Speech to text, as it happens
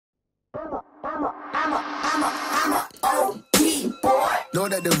In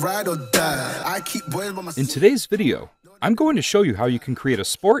today's video, I'm going to show you how you can create a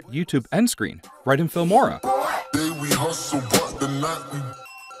sport YouTube end screen right in Filmora.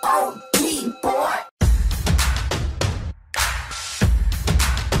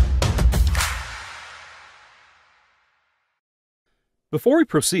 Before we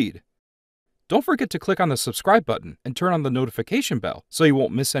proceed, don't forget to click on the subscribe button and turn on the notification bell so you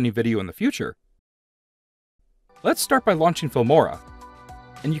won't miss any video in the future. Let's start by launching Filmora,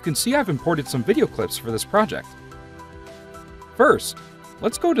 and you can see I've imported some video clips for this project. First,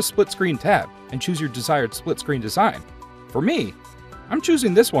 let's go to Split Screen tab and choose your desired split screen design. For me, I'm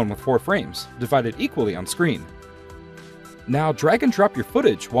choosing this one with 4 frames, divided equally on screen. Now drag and drop your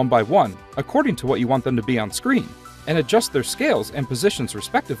footage one by one according to what you want them to be on screen, and adjust their scales and positions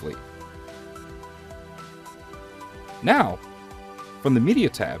respectively. Now, from the Media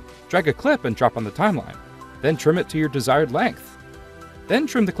tab, drag a clip and drop on the timeline, then trim it to your desired length. Then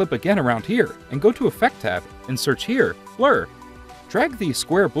trim the clip again around here and go to Effect tab and search here, Blur. Drag the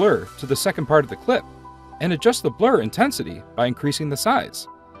square blur to the second part of the clip and adjust the blur intensity by increasing the size.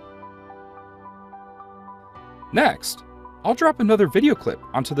 Next, I'll drop another video clip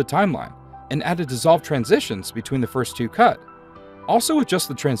onto the timeline and add a dissolve transitions between the first 2 cut. Also adjust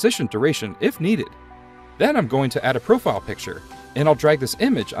the transition duration if needed. Then I'm going to add a profile picture, and I'll drag this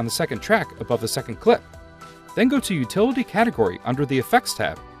image on the second track above the second clip. Then go to Utility category under the Effects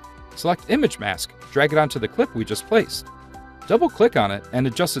tab. Select Image Mask, drag it onto the clip we just placed. Double-click on it and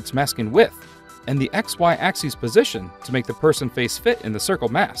adjust its masking width, and the XY axis position to make the person face fit in the circle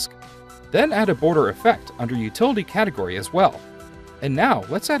mask. Then add a border effect under Utility category as well. And now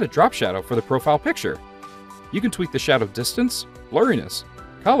let's add a drop shadow for the profile picture. You can tweak the shadow distance, blurriness,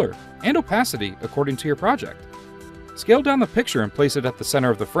 color, and opacity according to your project. Scale down the picture and place it at the center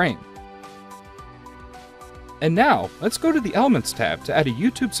of the frame. And now, let's go to the Elements tab to add a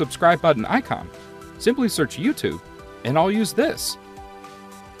YouTube subscribe button icon. Simply search YouTube, and I'll use this.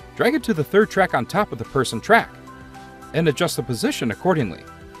 Drag it to the 3rd track on top of the person track, and adjust the position accordingly.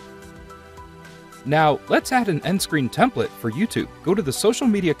 Now, let's add an Endscreen template for YouTube. Go to the Social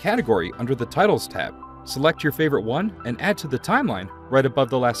Media category under the Titles tab. Select your favorite one and add to the timeline right above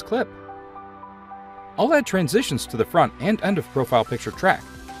the last clip. I'll add transitions to the front and end of profile picture track.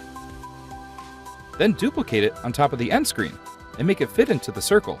 Then duplicate it on top of the end screen and make it fit into the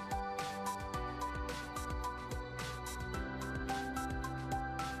circle.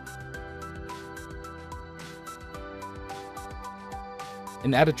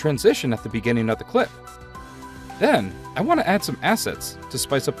 And add a transition at the beginning of the clip. Then, I want to add some assets to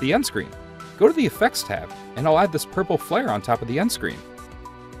spice up the end screen. Go to the Effects tab, and I'll add this purple flare on top of the end screen.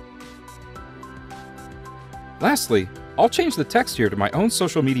 Lastly, I'll change the text here to my own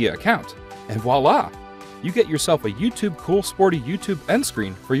social media account, and voila! You get yourself a YouTube cool sporty YouTube end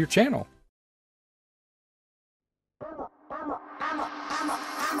screen for your channel.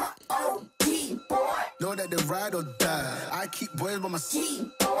 Know that they ride or die. I keep boys by my side.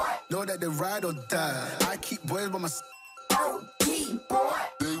 Know that they ride or die. I keep boys by my side.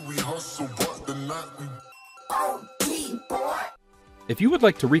 We hustle, but the night we If you would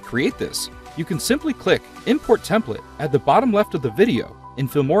like to recreate this, you can simply click Import Template at the bottom left of the video in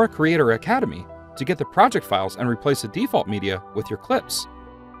Filmora Creator Academy to get the project files and replace the default media with your clips.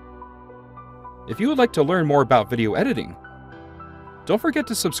 If you would like to learn more about video editing, don't forget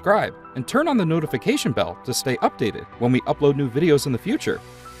to subscribe and turn on the notification bell to stay updated when we upload new videos in the future.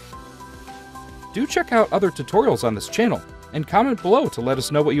 Do check out other tutorials on this channel and comment below to let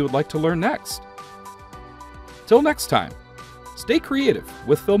us know what you would like to learn next. Till next time, stay creative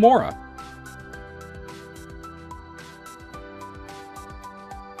with Filmora.